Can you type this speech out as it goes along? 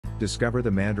Discover the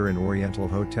Mandarin Oriental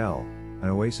Hotel, an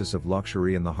oasis of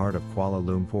luxury in the heart of Kuala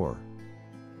Lumpur.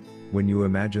 When you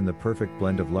imagine the perfect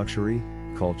blend of luxury,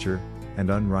 culture,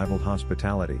 and unrivaled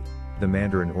hospitality, the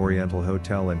Mandarin Oriental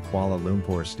Hotel in Kuala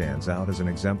Lumpur stands out as an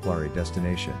exemplary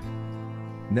destination.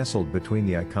 Nestled between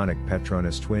the iconic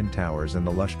Petronas Twin Towers and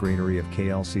the lush greenery of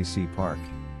KLCC Park,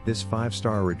 this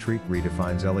 5-star retreat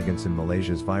redefines elegance in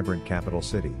Malaysia's vibrant capital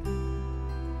city.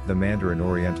 The Mandarin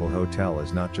Oriental Hotel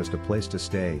is not just a place to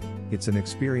stay, it's an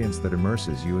experience that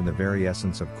immerses you in the very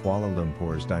essence of Kuala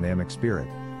Lumpur's dynamic spirit.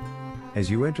 As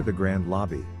you enter the grand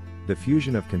lobby, the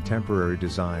fusion of contemporary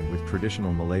design with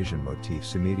traditional Malaysian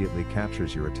motifs immediately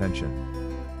captures your attention.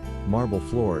 Marble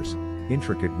floors,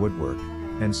 intricate woodwork,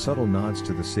 and subtle nods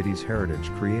to the city's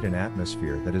heritage create an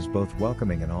atmosphere that is both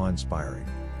welcoming and awe-inspiring.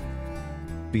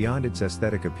 Beyond its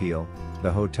aesthetic appeal,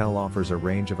 the hotel offers a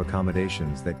range of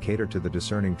accommodations that cater to the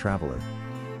discerning traveler.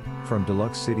 From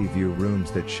deluxe city view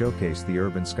rooms that showcase the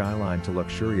urban skyline to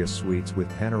luxurious suites with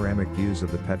panoramic views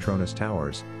of the Petronas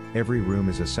Towers, every room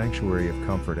is a sanctuary of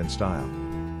comfort and style.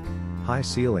 High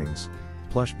ceilings,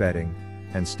 plush bedding,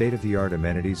 and state-of-the-art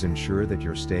amenities ensure that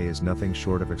your stay is nothing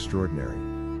short of extraordinary.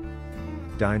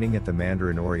 Dining at the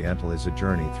Mandarin Oriental is a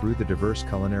journey through the diverse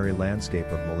culinary landscape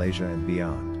of Malaysia and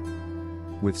beyond.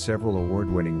 With several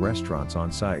award-winning restaurants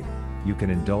on site, you can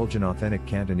indulge in authentic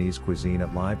Cantonese cuisine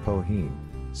at Lai Po Hin,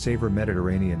 savor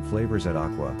Mediterranean flavors at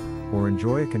Aqua, or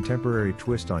enjoy a contemporary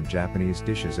twist on Japanese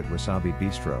dishes at Wasabi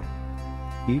Bistro.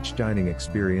 Each dining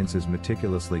experience is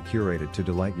meticulously curated to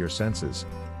delight your senses,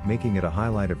 making it a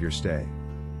highlight of your stay.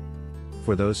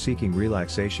 For those seeking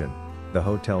relaxation, the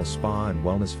hotel's spa and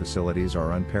wellness facilities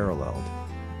are unparalleled.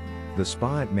 The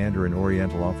spa at Mandarin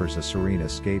Oriental offers a serene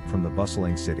escape from the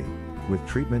bustling city, with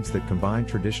treatments that combine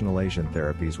traditional Asian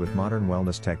therapies with modern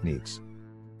wellness techniques.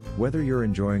 Whether you're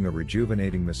enjoying a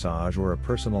rejuvenating massage or a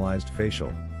personalized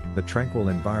facial, the tranquil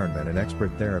environment and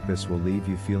expert therapists will leave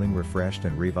you feeling refreshed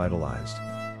and revitalized.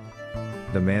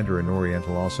 The Mandarin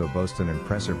Oriental also boasts an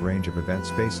impressive range of event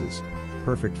spaces,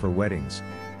 perfect for weddings,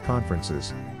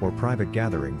 conferences, or private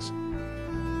gatherings.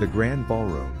 The Grand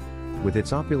Ballroom, with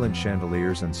its opulent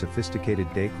chandeliers and sophisticated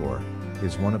decor,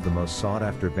 is one of the most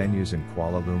sought-after venues in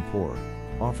Kuala Lumpur,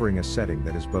 offering a setting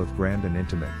that is both grand and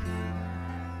intimate.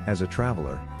 As a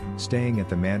traveler, staying at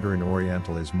the Mandarin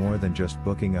Oriental is more than just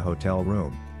booking a hotel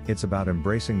room, it's about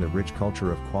embracing the rich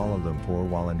culture of Kuala Lumpur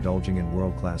while indulging in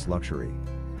world-class luxury.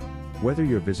 Whether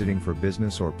you're visiting for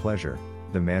business or pleasure,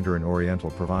 the Mandarin Oriental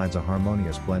provides a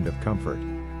harmonious blend of comfort,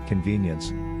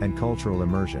 convenience, and cultural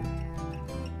immersion.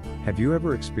 Have you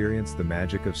ever experienced the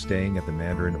magic of staying at the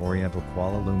Mandarin Oriental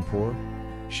Kuala Lumpur?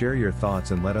 Share your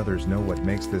thoughts and let others know what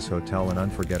makes this hotel an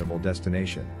unforgettable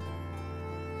destination.